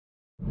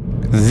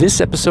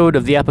This episode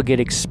of the Applegate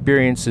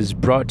Experience is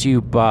brought to you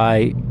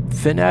by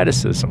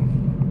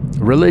fanaticism,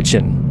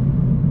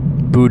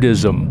 religion,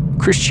 Buddhism,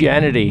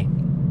 Christianity,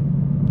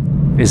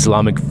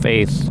 Islamic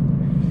faith,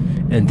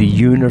 and the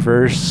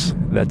universe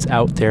that's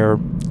out there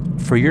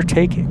for your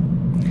taking.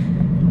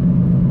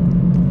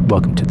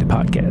 Welcome to the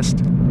podcast.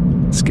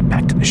 Let's get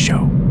back to the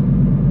show.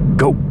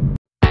 Go.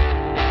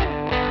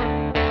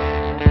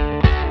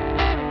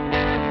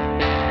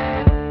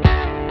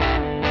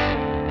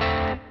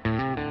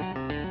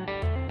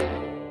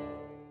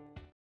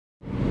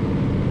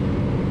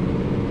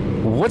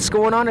 What's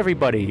going on,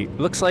 everybody?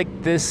 Looks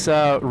like this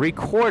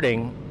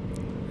recording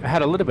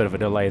had a little bit of a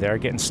delay there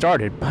getting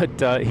started,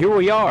 but here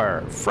we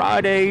are.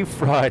 Friday.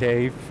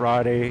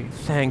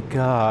 Thank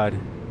God.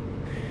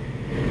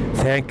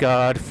 Thank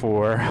God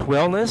for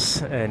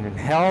wellness and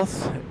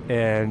health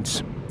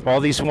and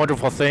all these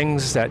wonderful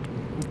things that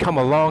come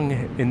along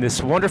in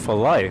this wonderful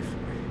life.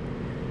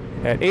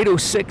 At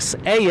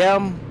 8:06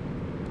 a.m.,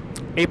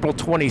 April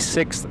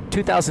 26th,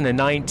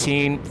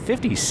 2019,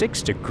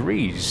 56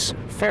 degrees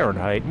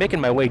Fahrenheit, making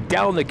my way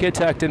down the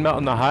Catoctin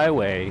Mountain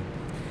Highway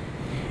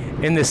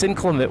in this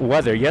inclement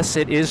weather. Yes,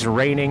 it is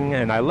raining,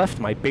 and I left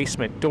my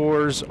basement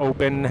doors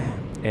open,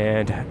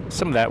 and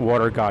some of that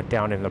water got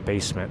down in the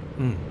basement.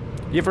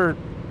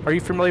 Are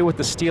you familiar with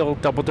the steel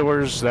double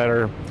doors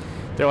they're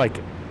like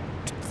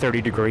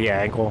 30-degree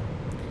angle?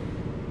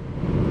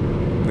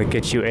 That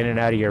gets you in and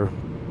out of your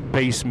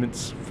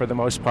basements for the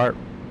most part.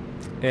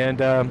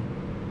 And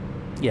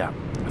yeah,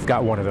 I've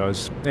got one of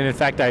those. And in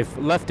fact, I've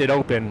left it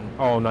open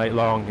all night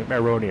long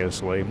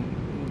erroneously,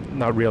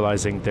 not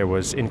realizing there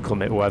was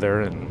inclement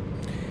weather. And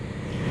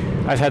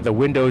I've had the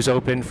windows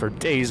open for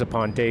days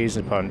upon days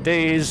upon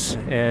days.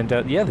 And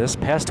yeah, this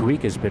past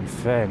week has been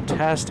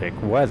fantastic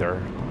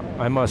weather,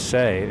 I must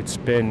say. It's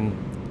been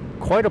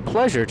quite a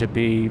pleasure to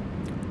be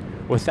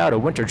without a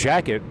winter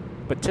jacket,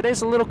 but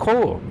today's a little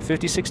cool.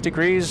 56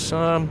 degrees.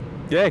 Yeah,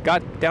 it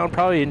got down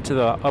probably into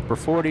the upper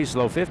 40s,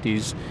 low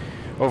 50s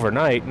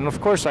overnight. And of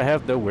course, I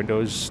have the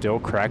windows still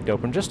cracked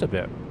open just a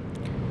bit.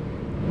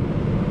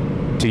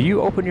 Do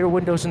you open your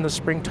windows in the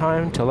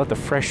springtime to let the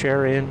fresh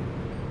air in?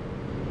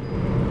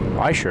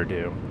 I sure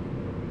do.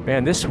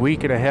 Man, this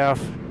week and a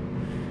half,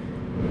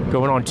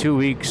 going on 2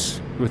 weeks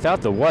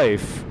without the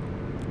wife,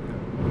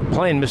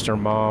 playing Mr.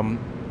 Mom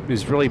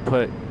has really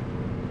put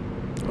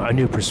a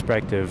new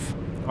perspective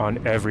on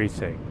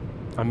everything.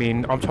 I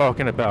mean, I'm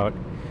talking about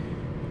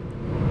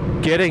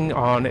getting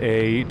on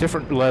a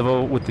different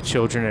level with the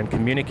children and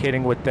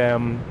communicating with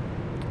them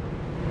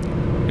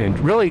and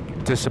really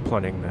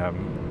disciplining them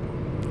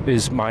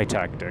is my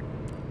tactic.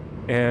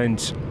 And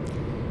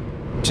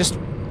just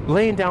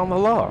laying down the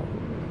law,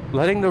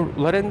 letting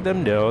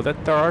them know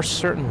that there are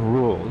certain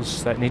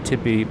rules that need to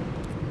be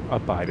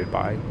abided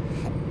by.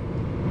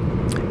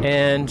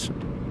 And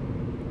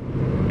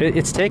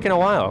it's taken a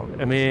while.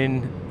 I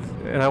mean,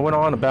 and I went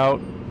on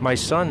about my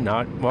son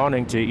not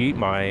wanting to eat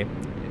my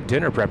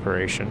dinner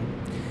preparation,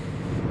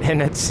 and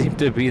that seemed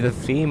to be the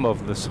theme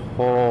of this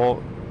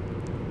whole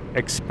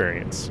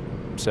experience.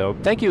 So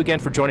thank you again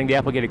for joining the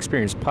Applegate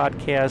Experience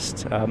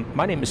podcast.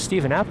 My name is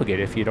Stephen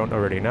Applegate, if you don't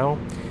already know.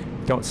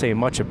 Don't say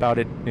much about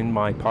it in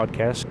my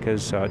podcast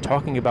because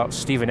talking about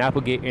Stephen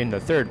Applegate in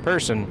the third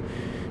person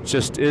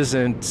just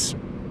isn't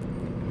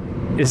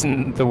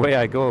the way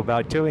I go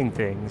about doing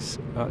things.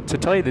 To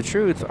tell you the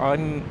truth,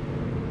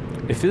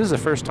 if this is the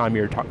first time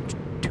you're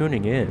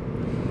tuning in,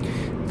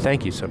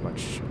 thank you so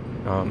much.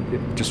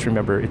 Just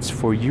remember, it's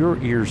for your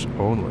ears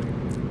only.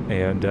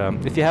 And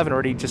if you haven't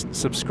already, just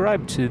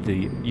subscribe to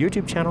the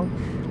YouTube channel.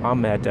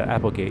 I'm at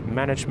Applegate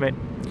Management,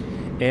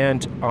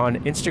 and on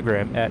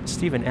Instagram at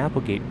Stephen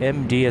Applegate,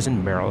 MD as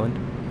in Maryland,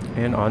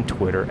 and on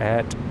Twitter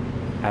at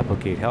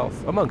Applegate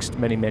Health, amongst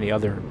many, many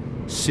other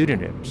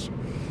pseudonyms.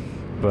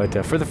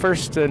 But for the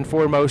first and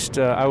foremost,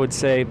 I would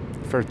say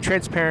for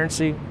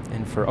transparency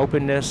and for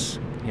openness,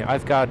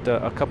 I've got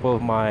a couple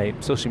of my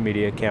social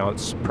media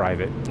accounts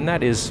private, and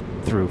that is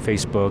through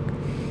Facebook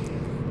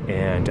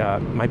and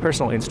my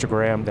personal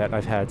Instagram that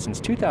I've had since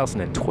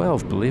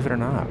 2012, believe it or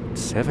not,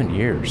 7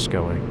 years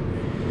going.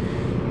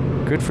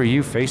 Good for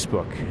you,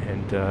 Facebook,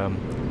 and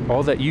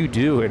all that you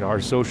do in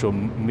our social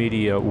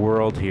media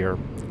world here,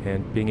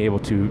 and being able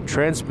to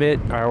transmit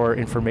our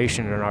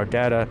information and our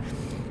data,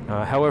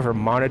 however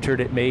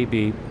monitored it may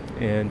be,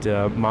 and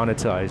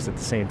monetized at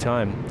the same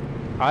time.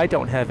 I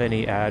don't have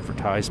any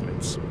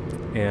advertisements,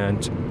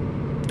 and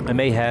I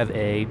may have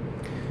a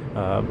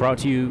brought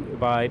to you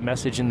by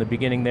message in the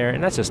beginning there,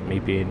 and that's just me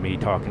being me,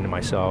 talking to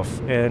myself,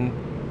 and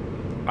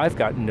I've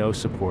got no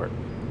support,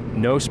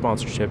 no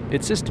sponsorship.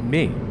 It's just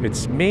me.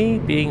 It's me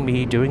being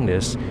me, doing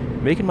this,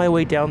 making my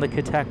way down the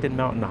Catoctin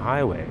Mountain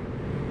Highway.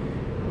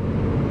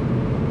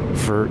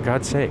 For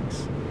God's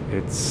sakes,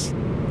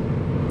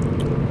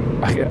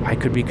 I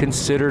could be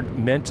considered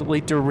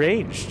mentally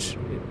deranged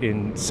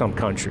in some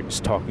countries,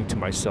 talking to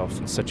myself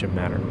in such a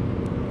manner.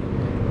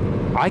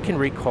 I can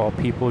recall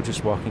people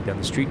just walking down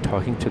the street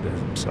talking to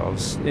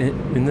themselves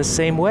in the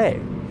same way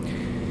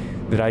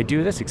that I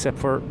do this, except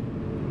for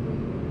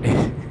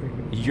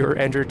your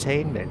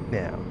entertainment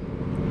now.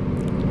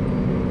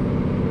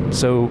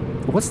 So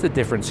what's the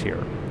difference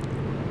here?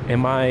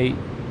 Am I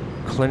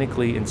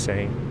clinically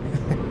insane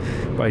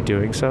by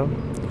doing so?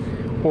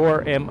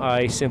 Or am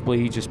I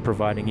simply just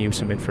providing you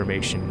some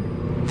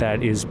information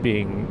that is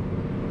being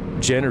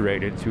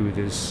generated through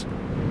this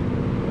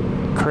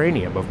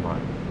cranium of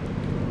mine?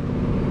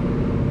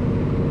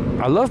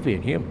 I love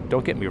being human,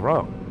 don't get me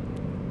wrong.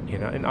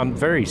 And I'm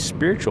very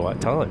spiritual at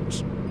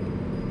times.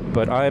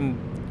 But I'm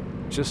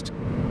just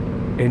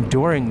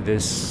enduring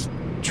this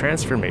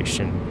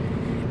transformation,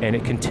 and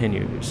it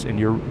continues. And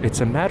it's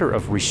a matter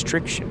of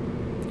restriction.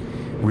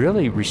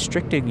 Really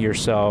restricting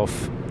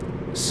yourself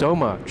so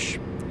much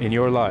in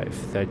your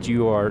life that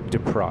you are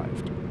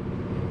deprived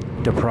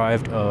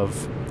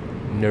of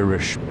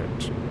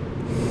nourishment.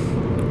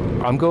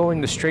 I'm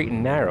going the straight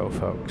and narrow,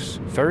 folks.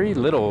 Very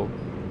little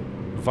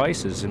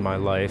vices in my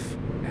life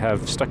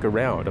have stuck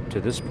around up to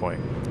this point,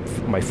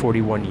 my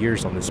 41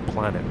 years on this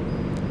planet.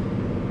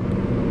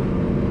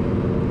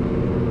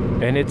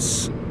 And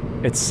it's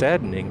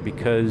saddening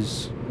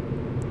because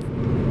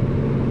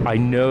I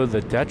know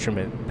the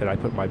detriment that I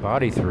put my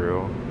body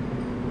through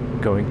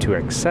going to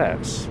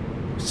excess,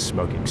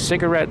 smoking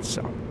cigarettes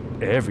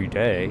every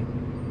day,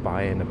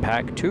 buying a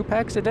pack, 2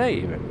 packs a day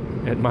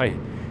even, at my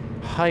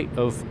height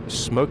of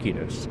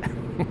smokiness.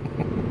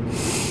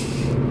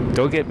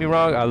 Don't get me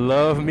wrong, I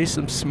love me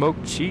some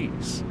smoked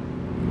cheese.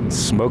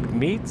 Smoked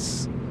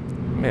meats,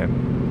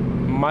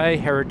 man, my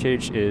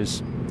heritage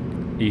is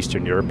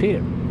Eastern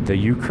European, the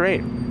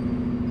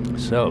Ukraine.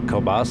 So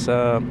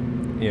kielbasa,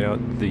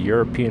 the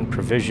European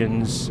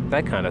provisions,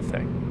 that kind of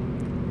thing.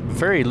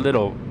 Very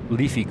little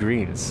leafy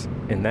greens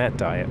in that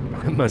diet,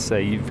 I must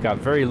say. You've got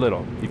very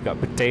little. You've got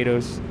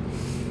potatoes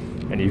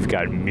and you've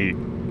got meat.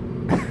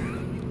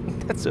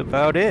 That's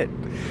about it.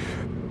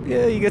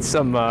 Yeah, you get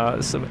some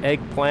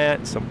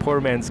eggplant, some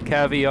poor man's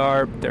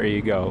caviar. There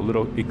you go, a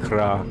little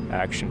ikra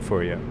action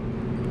for you.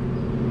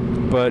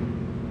 But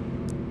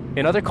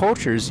in other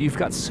cultures, you've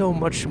got so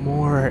much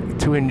more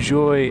to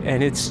enjoy,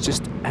 and it's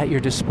just at your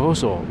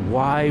disposal.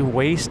 Why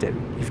waste it?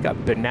 You've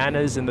got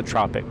bananas in the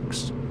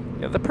tropics.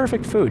 The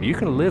perfect food. You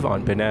can live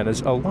on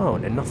bananas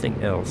alone and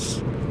nothing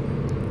else,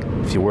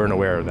 if you weren't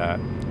aware of that.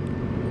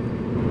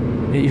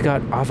 You've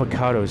got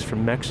avocados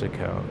from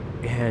Mexico.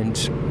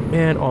 And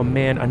man, oh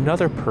man,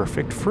 another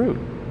perfect fruit.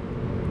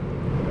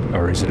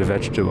 Or is it a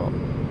vegetable?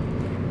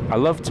 I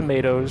love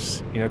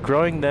tomatoes.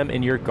 Growing them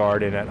in your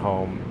garden at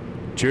home.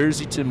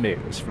 Jersey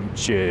tomatoes from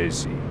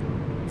Jersey.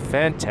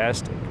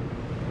 Fantastic.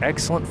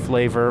 Excellent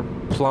flavor,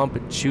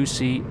 plump,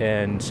 juicy,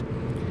 and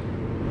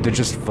they're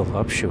just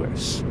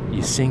voluptuous.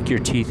 You sink your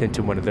teeth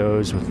into one of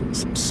those with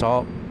some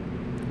salt,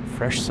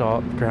 fresh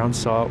salt, ground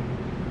salt.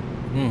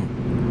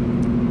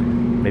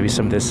 Maybe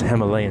some of this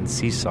Himalayan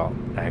sea salt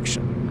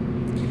action.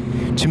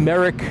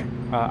 Turmeric,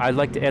 I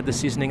like to add the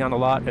seasoning on a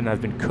lot, and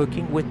I've been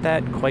cooking with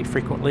that quite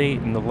frequently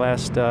in the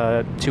last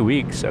 2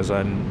 weeks as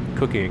I'm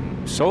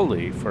cooking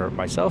solely for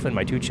myself and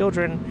my 2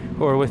 children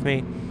who are with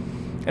me.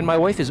 And my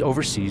wife is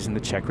overseas in the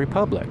Czech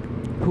Republic,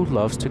 who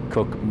loves to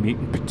cook meat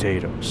and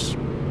potatoes,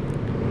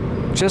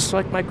 just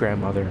like my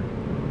grandmother.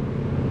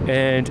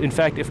 And in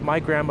fact, if my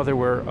grandmother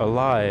were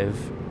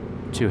alive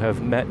to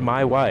have met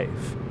my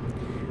wife,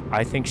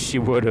 I think she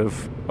would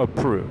have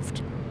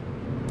approved.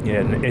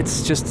 And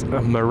it's just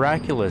a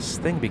miraculous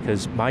thing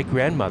because my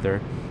grandmother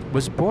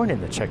was born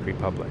in the Czech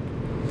Republic.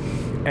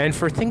 And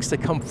for things to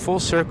come full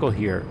circle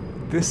here,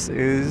 this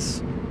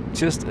is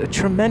just a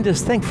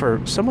tremendous thing for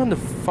someone to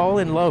fall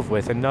in love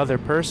with another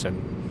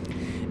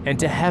person and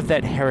to have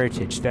that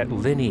heritage, that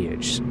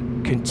lineage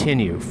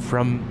continue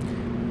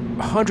from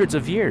hundreds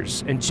of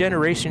years and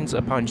generations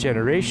upon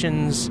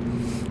generations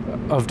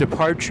of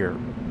departure.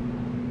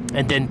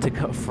 And then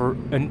for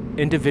an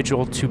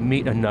individual to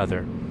meet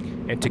another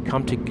and to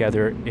come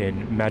together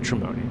in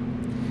matrimony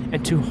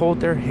and to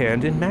hold their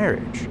hand in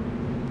marriage.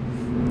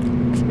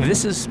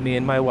 This is me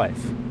and my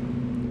wife.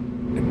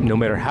 No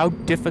matter how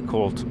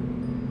difficult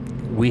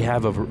we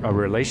have a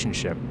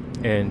relationship,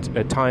 and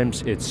at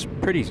times it's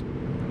pretty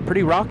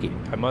rocky,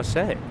 I must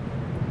say.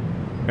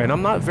 And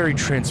I'm not very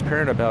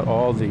transparent about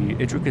all the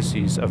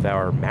intricacies of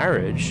our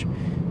marriage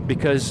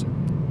because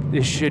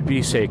this should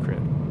be sacred,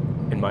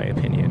 in my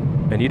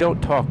opinion. And you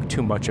don't talk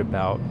too much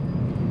about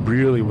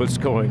really what's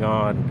going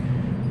on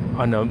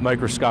a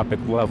microscopic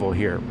level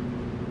here.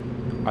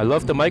 I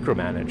love to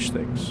micromanage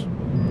things,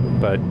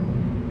 but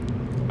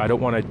I don't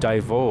want to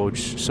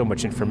divulge so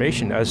much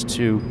information as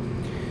to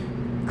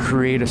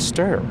create a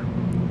stir.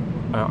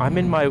 I'm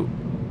in my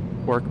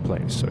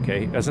workplace,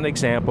 okay? As an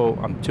example,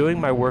 I'm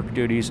doing my work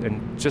duties,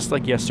 and just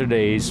like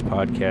yesterday's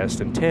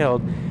podcast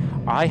entailed,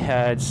 I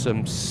had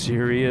some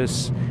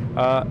serious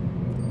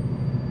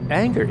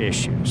anger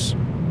issues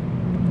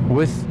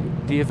with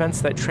the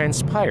events that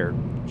transpired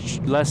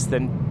less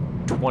than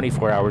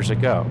 24 hours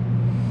ago.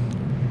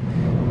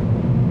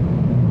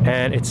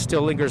 And it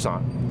still lingers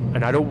on.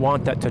 And I don't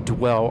want that to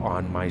dwell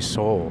on my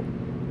soul.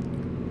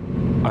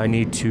 I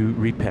need to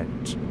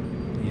repent,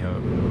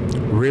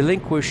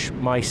 relinquish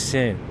my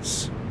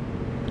sins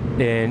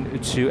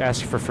and to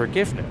ask for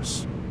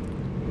forgiveness.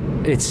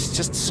 It's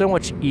just so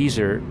much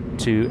easier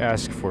to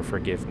ask for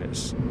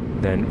forgiveness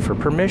than for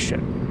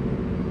permission.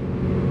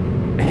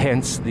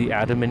 Hence the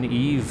Adam and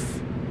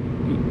Eve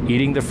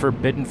eating the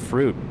forbidden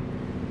fruit.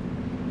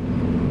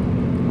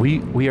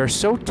 We are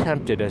so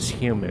tempted as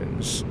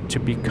humans to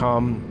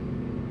become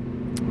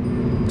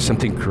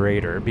something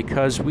greater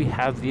because we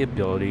have the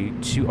ability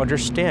to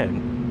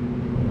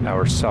understand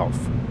ourselves.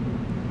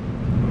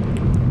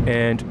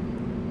 And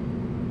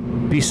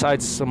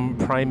besides some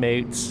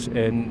primates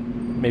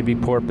and maybe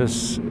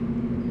porpoise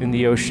in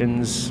the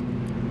oceans,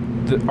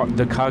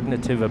 the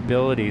cognitive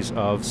abilities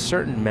of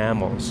certain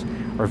mammals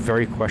are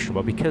very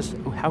questionable, because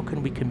how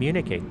can we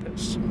communicate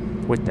this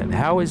with them?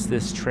 How is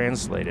this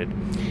translated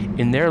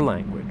in their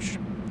language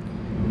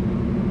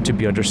to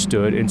be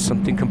understood in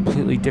something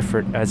completely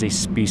different as a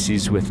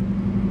species with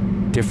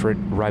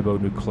different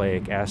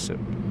ribonucleic acid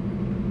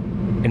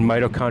and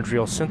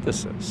mitochondrial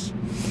synthesis?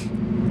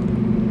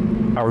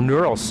 Our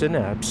neural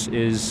synapse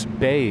is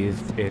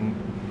bathed in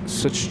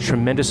such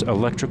tremendous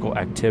electrical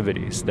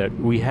activities that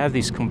we have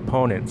these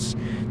components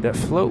that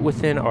float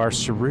within our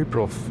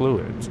cerebral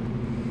fluids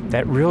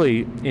that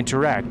really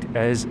interact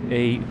as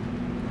a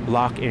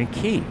lock and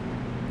key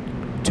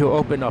to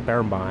open up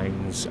our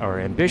minds, our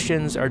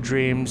ambitions, our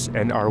dreams,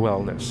 and our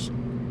wellness.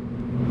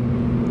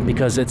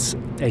 Because it's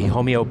a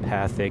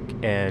homeopathic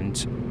and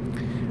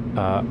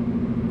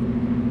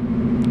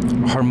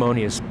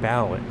harmonious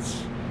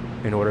balance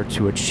in order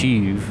to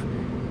achieve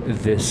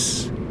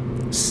this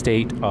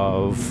state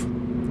of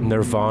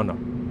nirvana.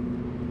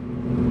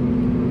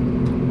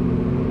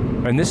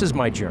 And this is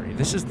my journey.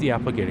 This is the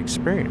Applegate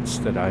experience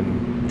that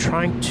I'm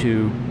trying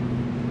to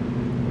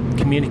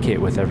communicate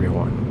with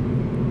everyone.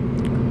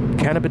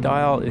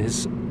 Cannabidiol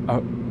is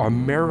a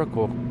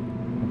miracle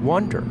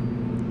wonder.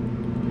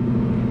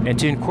 And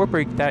to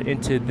incorporate that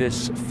into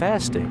this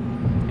fasting,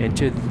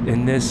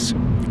 in this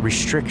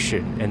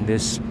restriction and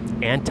this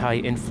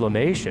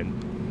anti-inflammation,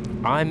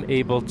 I'm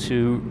able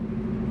to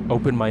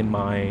open my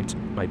mind,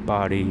 my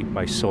body,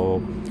 my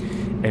soul,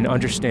 and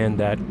understand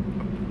that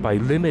by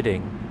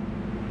limiting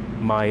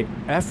my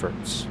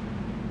efforts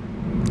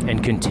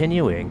and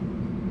continuing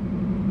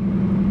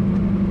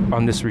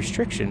on this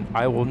restriction,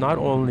 I will not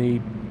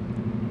only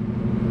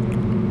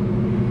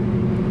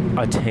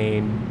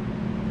attain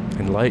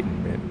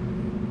enlightenment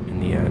in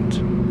the end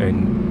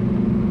and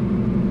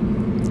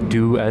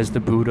do as the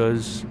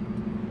Buddhas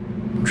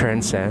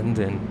transcend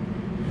and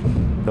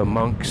the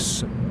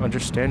monks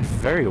understand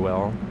very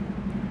well.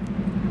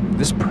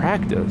 This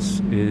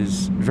practice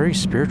is very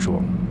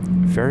spiritual,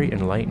 very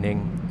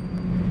enlightening,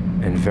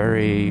 and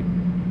very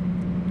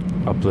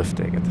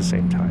uplifting at the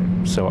same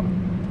time. So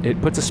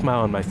it puts a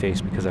smile on my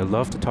face because I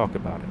love to talk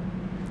about it.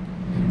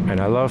 And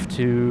I love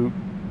to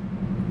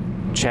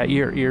chat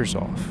your ears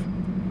off.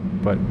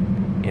 But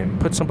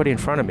put somebody in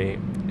front of me,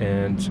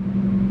 and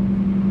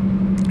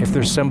if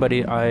there's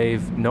somebody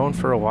I've known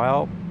for a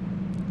while,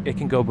 it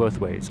can go both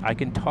ways. I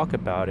can talk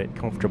about it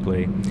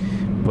comfortably,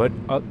 but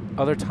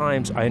other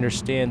times I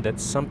understand that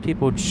some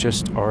people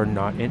just are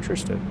not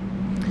interested.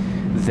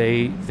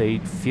 They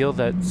feel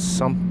that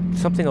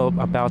something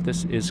about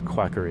this is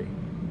quackery,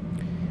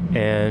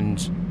 and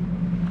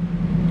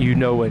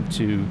when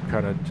to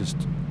kind of just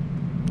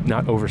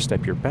not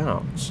overstep your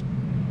bounds,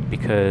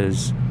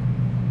 because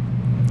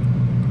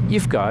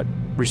you've got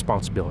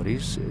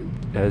responsibilities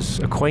as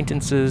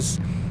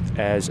acquaintances,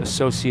 as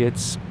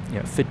associates,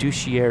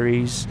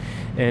 fiduciaries,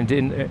 and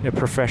in a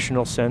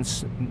professional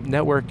sense,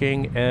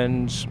 networking,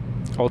 and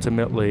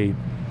ultimately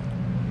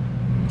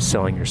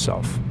selling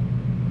yourself.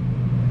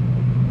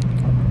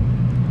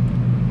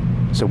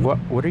 So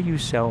what are you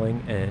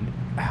selling, and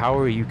how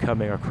are you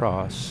coming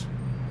across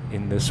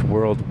in this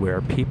world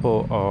where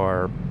people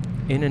are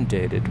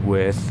inundated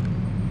with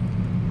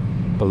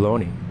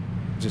baloney,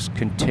 just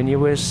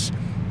continuous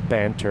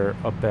banter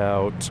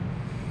about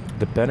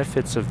the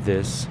benefits of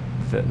this,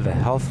 the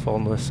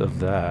healthfulness of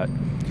that,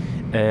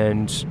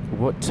 and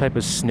what type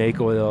of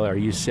snake oil are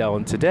you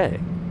selling today?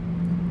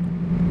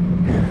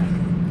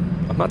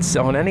 I'm not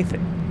selling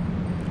anything.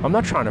 I'm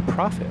not trying to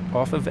profit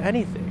off of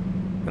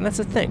anything. And that's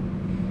the thing.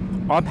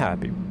 I'm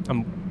happy.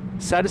 I'm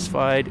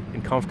satisfied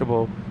and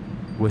comfortable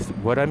with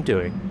what I'm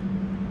doing,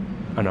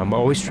 and I'm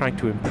always trying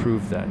to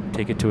improve that,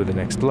 take it to the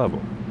next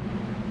level.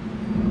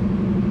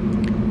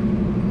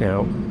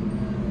 Now,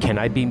 can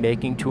I be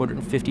making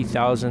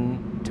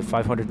 $250,000 to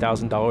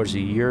 $500,000 a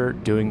year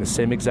doing the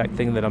same exact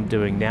thing that I'm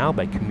doing now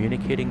by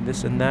communicating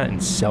this and that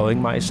and selling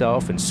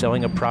myself and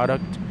selling a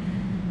product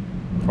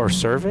or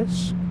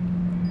service?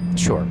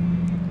 Sure.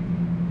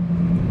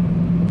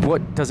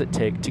 What does it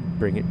take to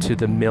bring it to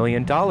the $1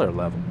 million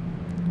level?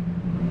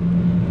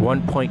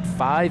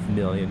 $1.5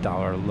 million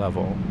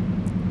level?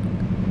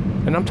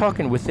 And I'm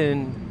talking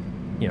within,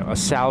 a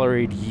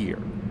salaried year.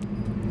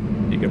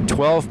 You go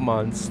 12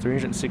 months,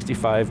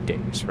 365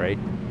 days, right?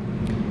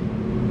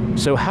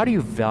 So how do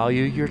you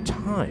value your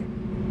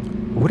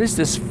time? What is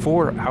this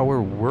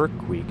 4-hour work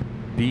week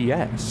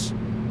BS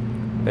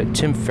that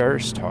Tim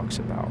Ferriss talks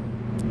about?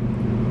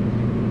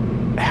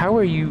 how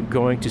are you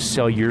going to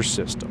sell your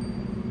system?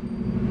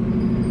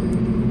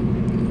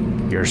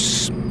 Your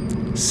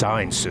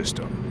sign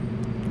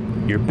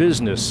system, your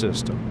business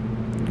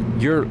system,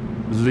 your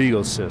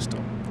legal system.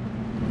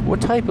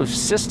 What type of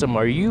system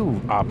are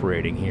you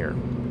operating here?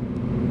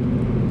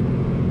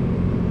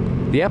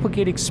 The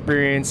Applegate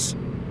Experience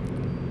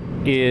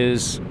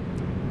is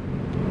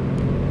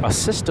a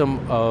system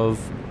of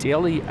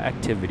daily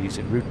activities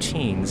and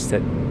routines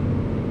that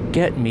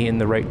get me in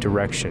the right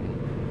direction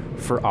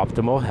for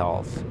optimal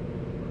health,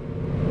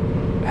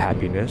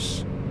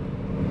 happiness,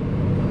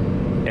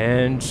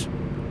 and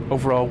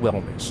overall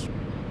wellness.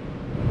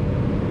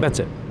 That's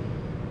it.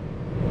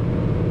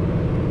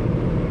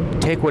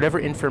 Take whatever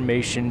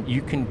information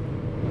you can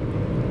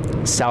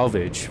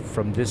salvage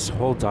from this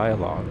whole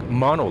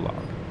monologue,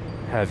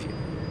 have you?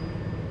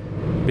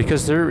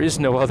 Because there is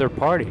no other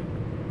party.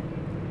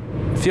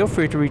 Feel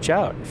free to reach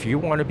out if you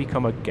want to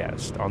become a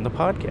guest on the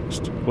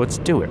podcast. Let's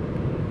do it.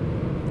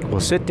 We'll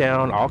sit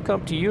down. I'll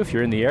come to you if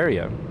you're in the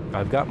area.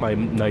 I've got my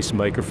nice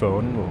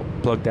microphone. We'll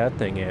plug that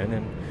thing in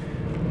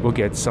and we'll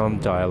get some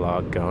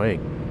dialogue going.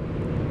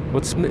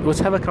 Let's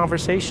have a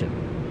conversation.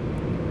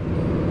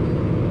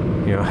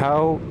 You know,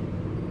 how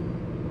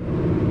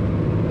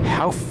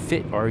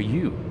fit are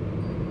you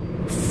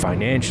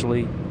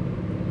financially,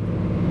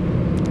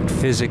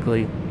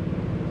 physically?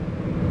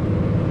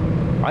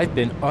 I've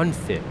been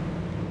unfit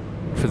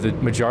for the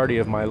majority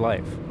of my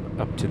life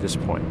up to this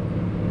point.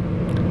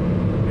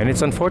 And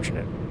it's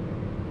unfortunate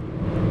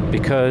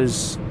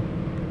because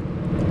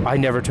I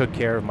never took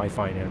care of my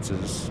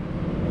finances.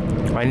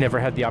 I never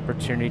had the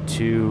opportunity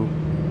to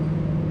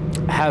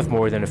have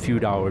more than a few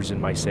dollars in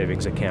my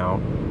savings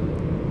account.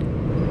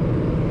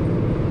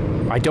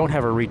 I don't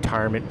have a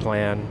retirement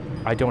plan.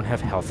 I don't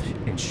have health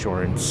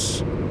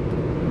insurance.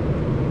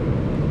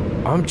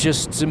 I'm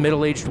just a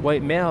middle-aged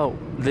white male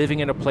living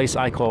in a place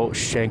I call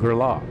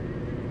Shangri-La.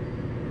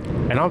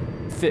 And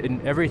I'm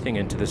fitting everything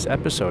into this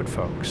episode,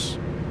 folks.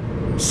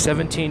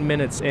 17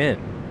 minutes in,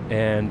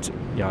 and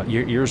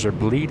your ears are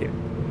bleeding.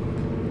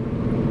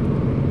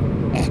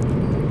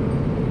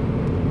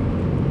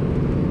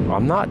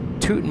 I'm not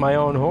tooting my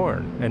own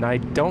horn, and I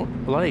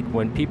don't like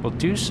when people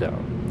do so.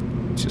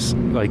 Just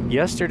like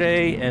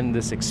yesterday and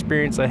this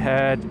experience I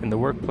had in the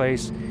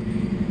workplace,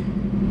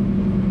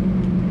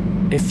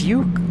 if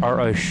you are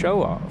a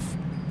show-off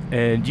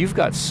and you've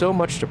got so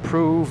much to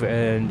prove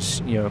and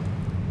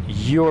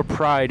your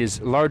pride is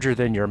larger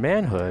than your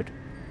manhood,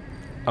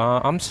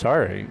 I'm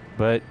sorry,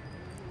 but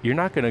you're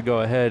not going to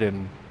go ahead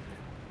and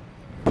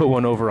put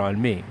one over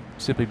on me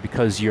simply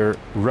because you're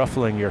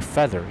ruffling your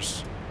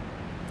feathers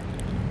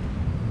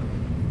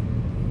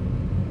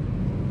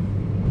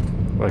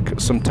like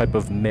some type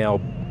of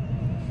male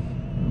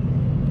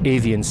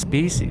avian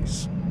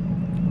species.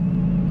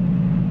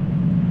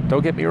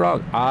 Don't get me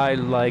wrong, I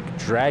like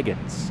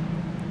dragons,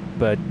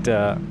 but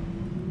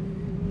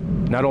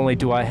not only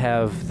do I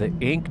have the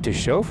ink to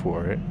show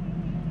for it,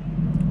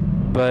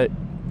 but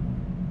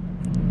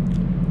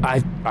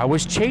I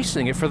was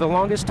chasing it for the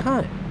longest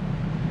time.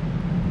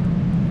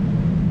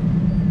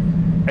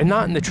 And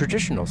not in the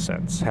traditional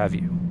sense, have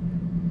you?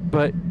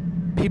 But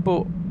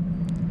people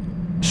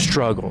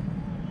struggle,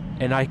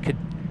 and I could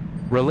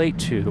relate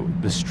to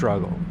the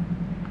struggle,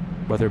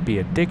 whether it be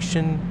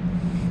addiction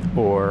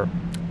or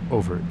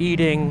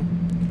overeating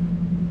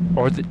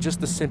or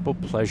just the simple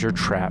pleasure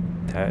trap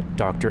that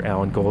Dr.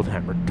 Alan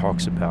Goldhammer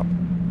talks about.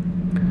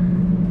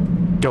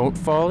 Don't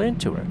fall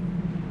into it,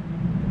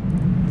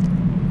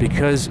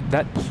 because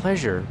that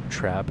pleasure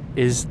trap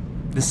is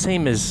the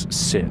same as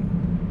sin.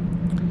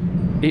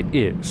 It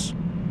is.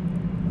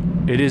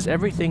 It is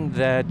everything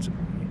that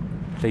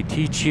they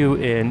teach you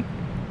in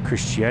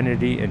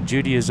Christianity and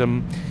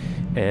Judaism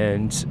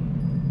and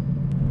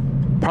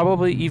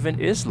probably even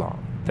Islam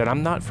that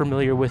I'm not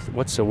familiar with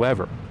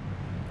whatsoever.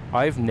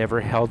 I've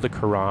never held the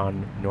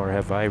Quran, nor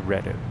have I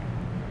read it.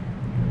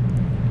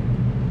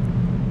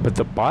 But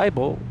the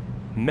Bible,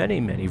 many,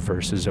 many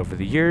verses over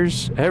the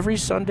years, every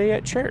Sunday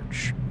at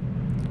church,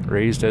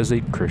 raised as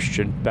a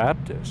Christian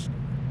Baptist.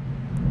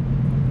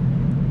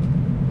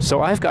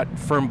 So I've got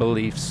firm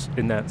beliefs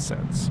in that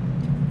sense.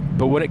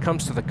 But when it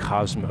comes to the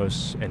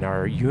cosmos and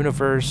our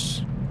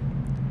universe,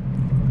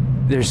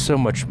 there's so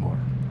much more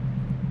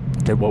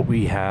than what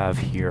we have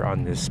here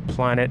on this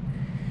planet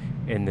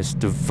in this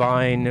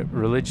divine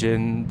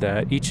religion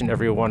that each and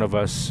every one of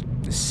us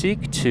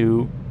seek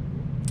to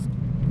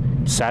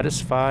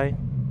satisfy,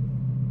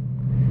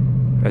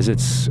 as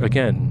it's,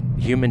 again,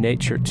 human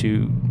nature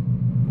to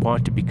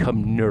want to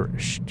become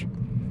nourished.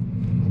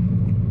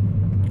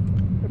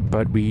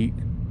 But we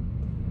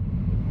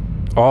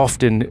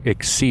often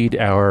exceed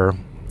our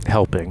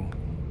helping.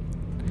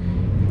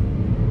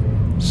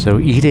 So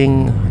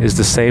eating is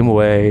the same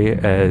way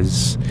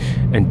as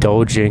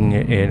indulging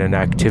in an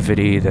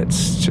activity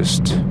that's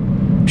just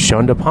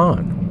shunned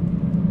upon.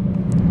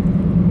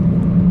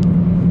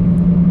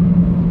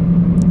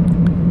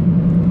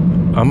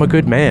 I'm a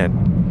good man.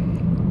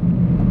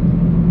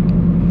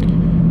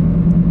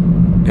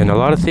 And a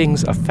lot of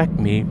things affect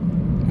me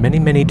many,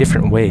 many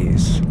different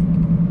ways.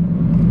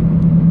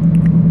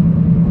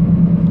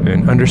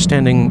 and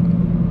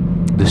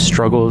understanding the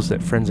struggles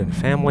that friends and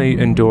family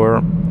endure,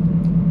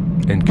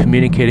 and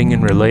communicating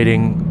and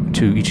relating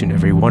to each and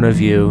every one of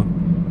you.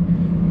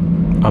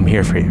 I'm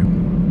here for you.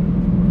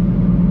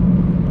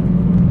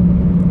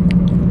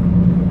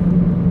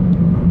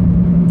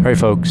 All right,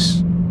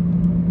 folks.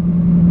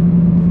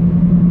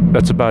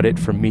 That's about it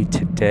for me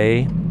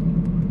today.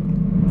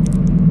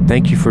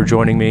 Thank you for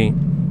joining me.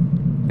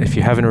 If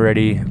you haven't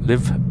already,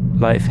 live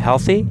life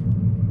healthy.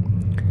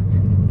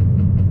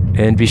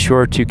 And be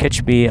sure to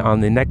catch me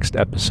on the next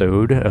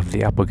episode of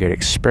the Applegate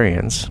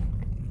Experience,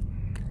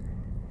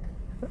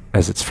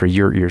 as it's for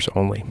your ears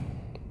only.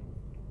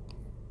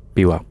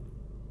 Be well.